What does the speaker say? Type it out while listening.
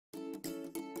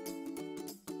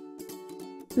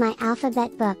My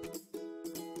alphabet book.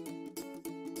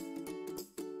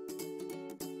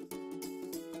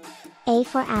 A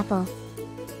for apple.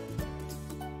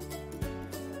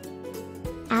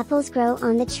 Apples grow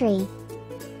on the tree.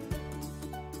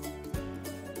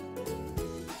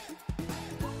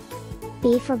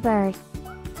 B for bird.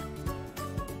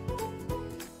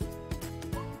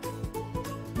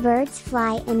 Birds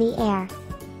fly in the air.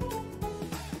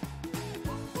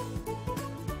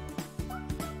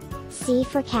 C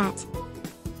for cat.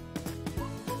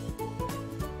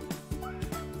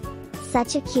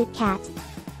 Such a cute cat.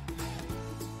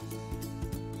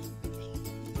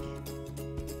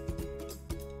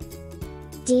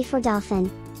 D for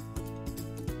dolphin.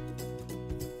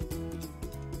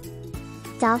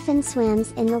 Dolphin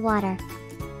swims in the water.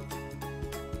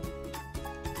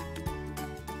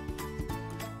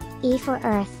 E for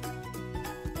earth.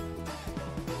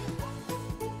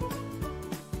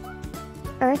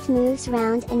 Earth moves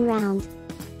round and round.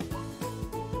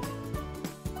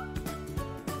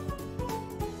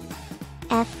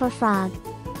 F for frog.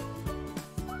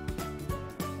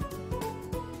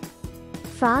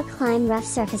 Frog climb rough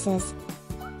surfaces.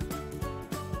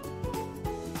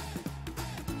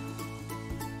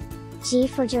 G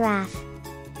for giraffe.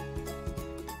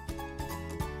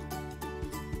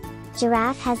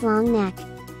 Giraffe has long neck.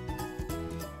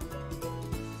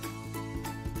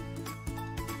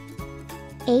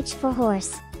 H for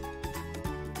horse.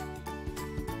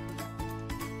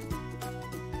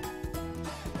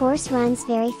 Horse runs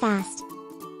very fast.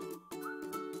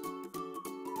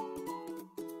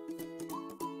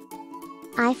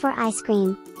 I for ice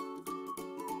cream.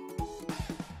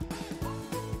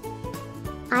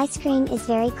 Ice cream is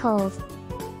very cold.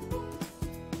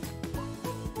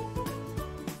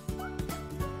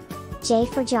 J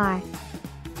for jar.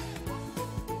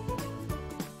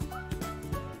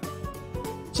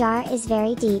 Jar is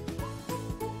very deep.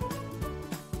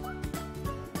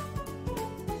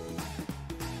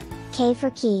 K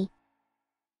for key.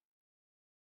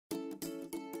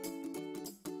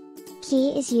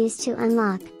 Key is used to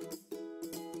unlock.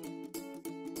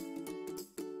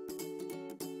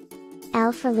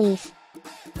 L for leaf.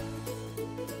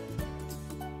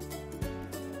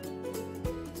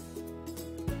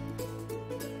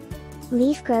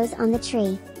 Leaf grows on the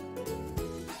tree.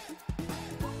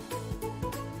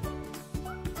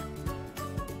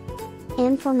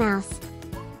 M for mouse.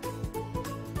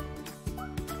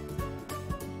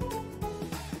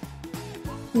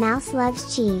 Mouse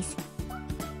loves cheese.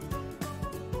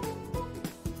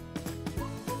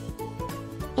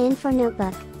 N for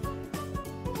notebook.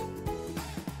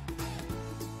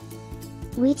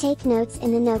 We take notes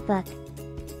in the notebook.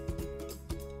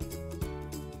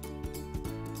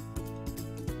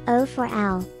 O for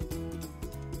owl.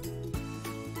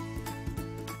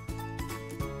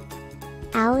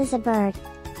 Owl is a bird.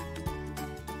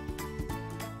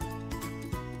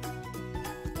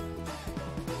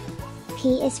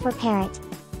 P is for parrot.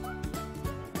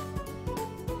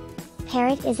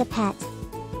 Parrot is a pet.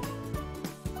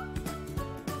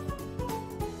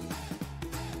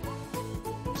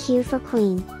 Q for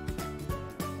queen.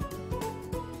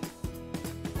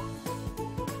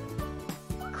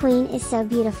 Queen is so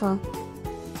beautiful.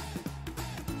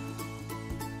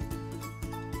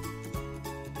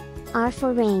 R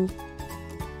for ring.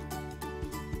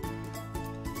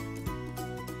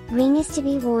 Ring is to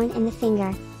be worn in the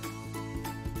finger.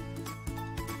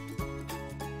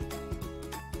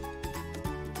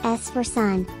 S for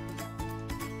sun.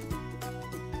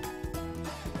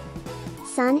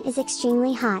 Sun is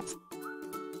extremely hot.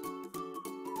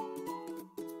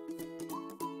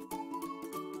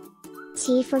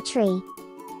 T for tree.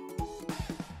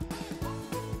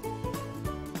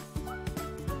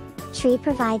 Tree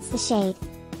provides the shade.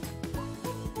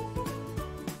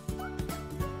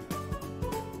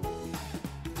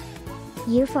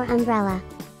 U for umbrella.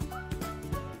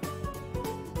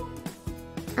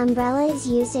 Umbrella is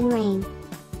used in rain.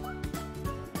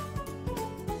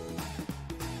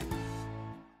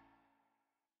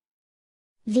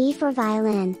 V for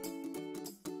violin.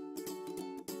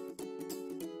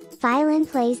 Violin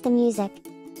plays the music.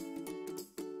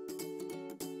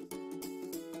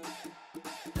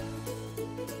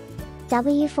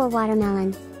 W for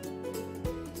watermelon.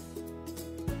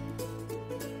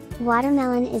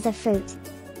 Watermelon is a fruit.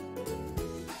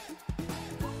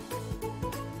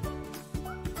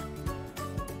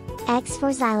 X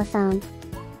for xylophone.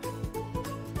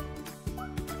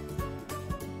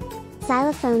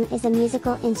 Xylophone is a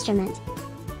musical instrument.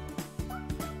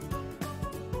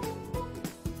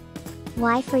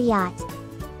 Y for yacht.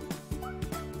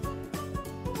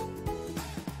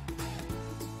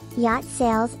 Yacht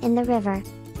sails in the river.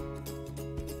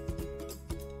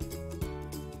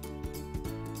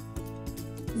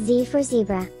 Z for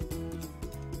zebra.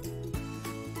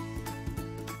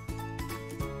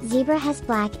 Zebra has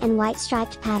black and white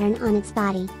striped pattern on its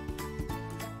body.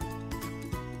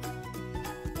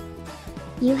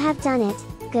 You have done it,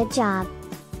 good job.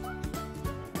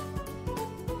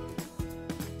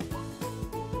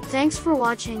 Thanks for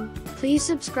watching. Please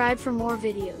subscribe for more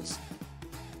videos.